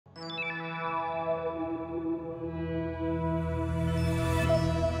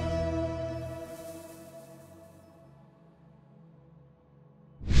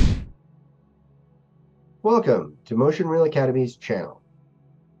Welcome to MotionReel Academy's channel.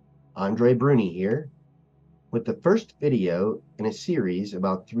 Andre Bruni here with the first video in a series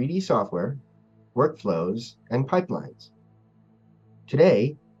about 3D software, workflows, and pipelines.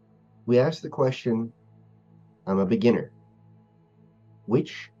 Today, we ask the question, I'm a beginner.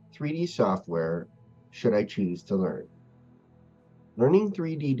 Which 3D software should I choose to learn? Learning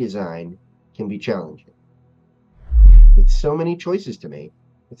 3D design can be challenging. With so many choices to make,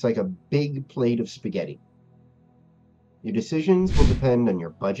 it's like a big plate of spaghetti. Your decisions will depend on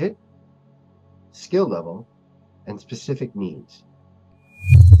your budget, skill level, and specific needs.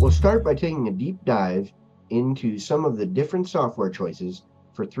 We'll start by taking a deep dive into some of the different software choices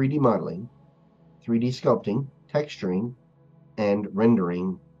for 3D modeling, 3D sculpting, texturing, and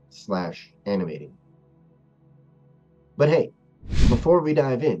rendering/animating. But hey, before we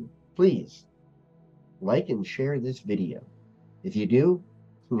dive in, please like and share this video. If you do,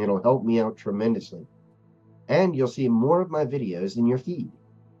 it'll help me out tremendously. And you'll see more of my videos in your feed.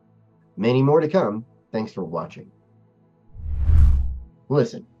 Many more to come. Thanks for watching.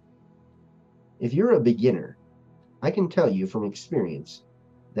 Listen, if you're a beginner, I can tell you from experience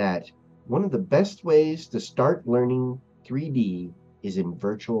that one of the best ways to start learning 3D is in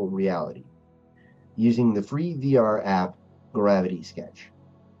virtual reality, using the free VR app Gravity Sketch.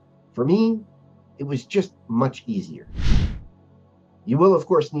 For me, it was just much easier. You will, of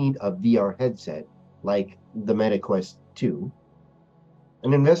course, need a VR headset like the Meta Quest 2,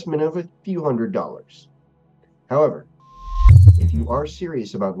 an investment of a few $100s. However, if you are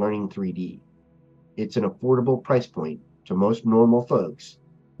serious about learning 3D, it's an affordable price point to most normal folks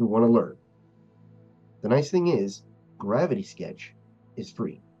who want to learn. The nice thing is, Gravity Sketch is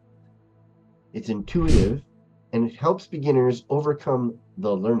free. It's intuitive, and it helps beginners overcome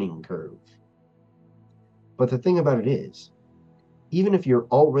the learning curve. But the thing about it is, even if you're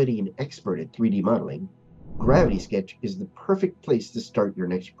already an expert at 3D modeling, Gravity Sketch is the perfect place to start your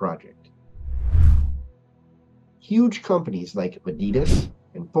next project. Huge companies like Adidas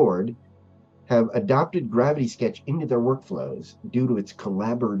and Ford have adopted Gravity Sketch into their workflows due to its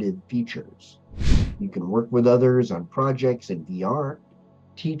collaborative features. You can work with others on projects in VR,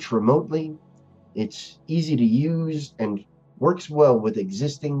 teach remotely. It's easy to use and works well with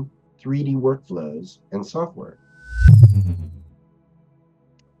existing 3D workflows and software.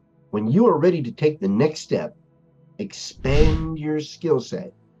 When you are ready to take the next step, expand your skill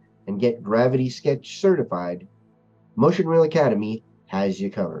set, and get Gravity Sketch certified, MotionReel Academy has you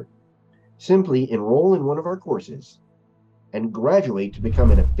covered. Simply enroll in one of our courses and graduate to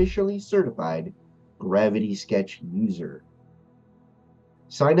become an officially certified Gravity Sketch user.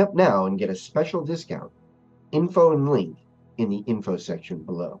 Sign up now and get a special discount. Info and link in the info section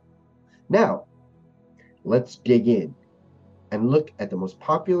below. Now, let's dig in and look at the most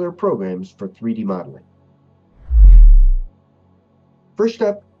popular programs for 3D modeling. First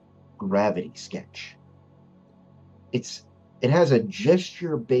up, Gravity Sketch. It has a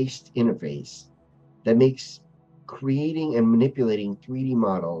gesture-based interface that makes creating and manipulating 3D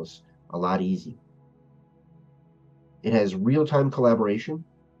models a lot easier. It has real-time collaboration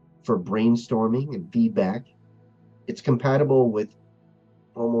for brainstorming and feedback. It's compatible with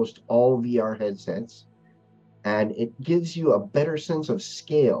almost all VR headsets, and it gives you a better sense of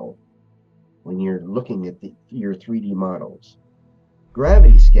scale when you're looking at your 3D models.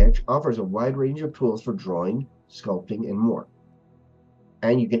 Gravity Sketch offers a wide range of tools for drawing, sculpting, and more.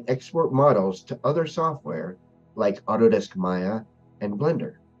 And you can export models to other software like Autodesk Maya and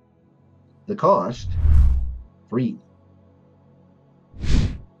Blender. The cost? Free.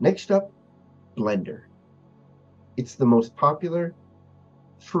 Next up, Blender. It's the most popular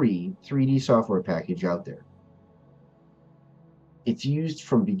free 3D software package out there. It's used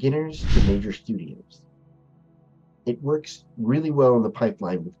from beginners to major studios. It works really well in the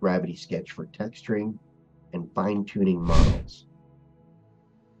pipeline with Gravity Sketch for texturing and fine-tuning models.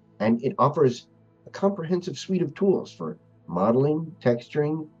 And it offers a comprehensive suite of tools for modeling,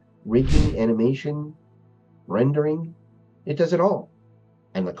 texturing, rigging, animation, rendering. It does it all.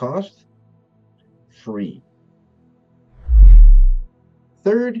 And the cost? Free.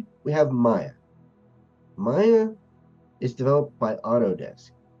 Third, we have Maya. Maya is developed by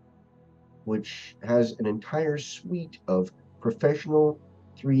Autodesk, which has an entire suite of professional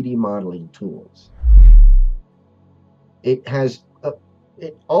 3D modeling tools. It has,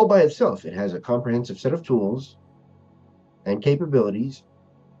 all by itself, it has a comprehensive set of tools and capabilities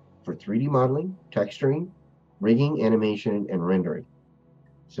for 3D modeling, texturing, rigging, animation, and rendering.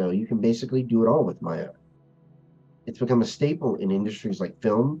 So you can basically do it all with Maya. It's become a staple in industries like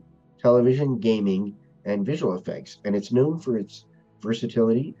film, television, gaming, and visual effects, and it's known for its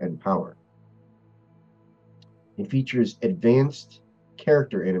versatility and power. It features advanced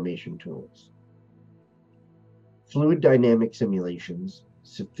character animation tools, fluid dynamic simulations,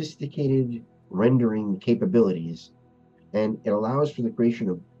 sophisticated rendering capabilities, and it allows for the creation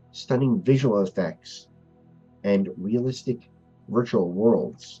of stunning visual effects and realistic virtual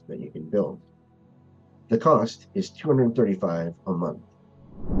worlds that you can build. The cost is $235 a month.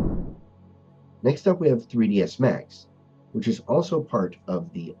 Next up, we have 3ds Max, which is also part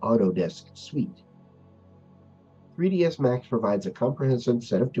of the Autodesk suite. 3ds Max provides a comprehensive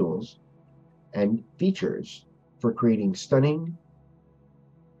set of tools and features for creating stunning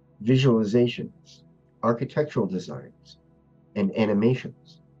visualizations, architectural designs, and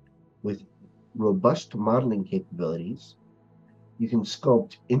animations. With robust modeling capabilities, you can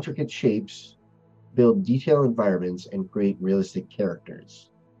sculpt intricate shapes, build detailed environments, and create realistic characters.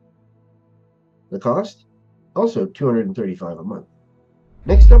 The cost? Also $235 a month.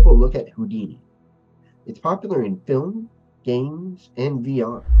 Next up, we'll look at Houdini. It's popular in film, games, and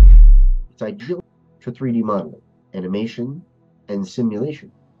VR. It's ideal for 3D modeling, animation, and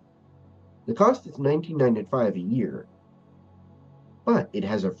simulation. The cost is $19.95 a year, but it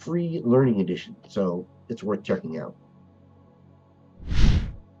has a free learning edition, so it's worth checking out.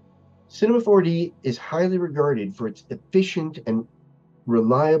 Cinema 4D is highly regarded for its efficient and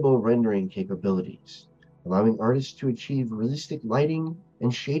reliable rendering capabilities, allowing artists to achieve realistic lighting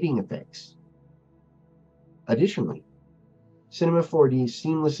and shading effects. Additionally, Cinema 4D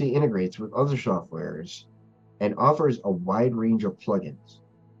seamlessly integrates with other softwares and offers a wide range of plugins.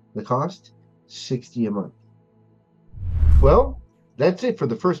 The cost? $60 a month. Well, that's it for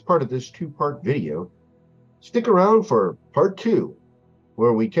the first part of this two-part video. Stick around for part 2,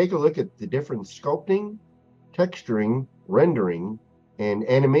 where we take a look at the different sculpting, texturing, rendering, and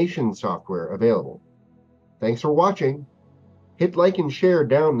animation software available. Thanks for watching. Hit like and share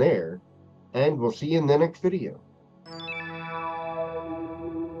down there, and we'll see you in the next video.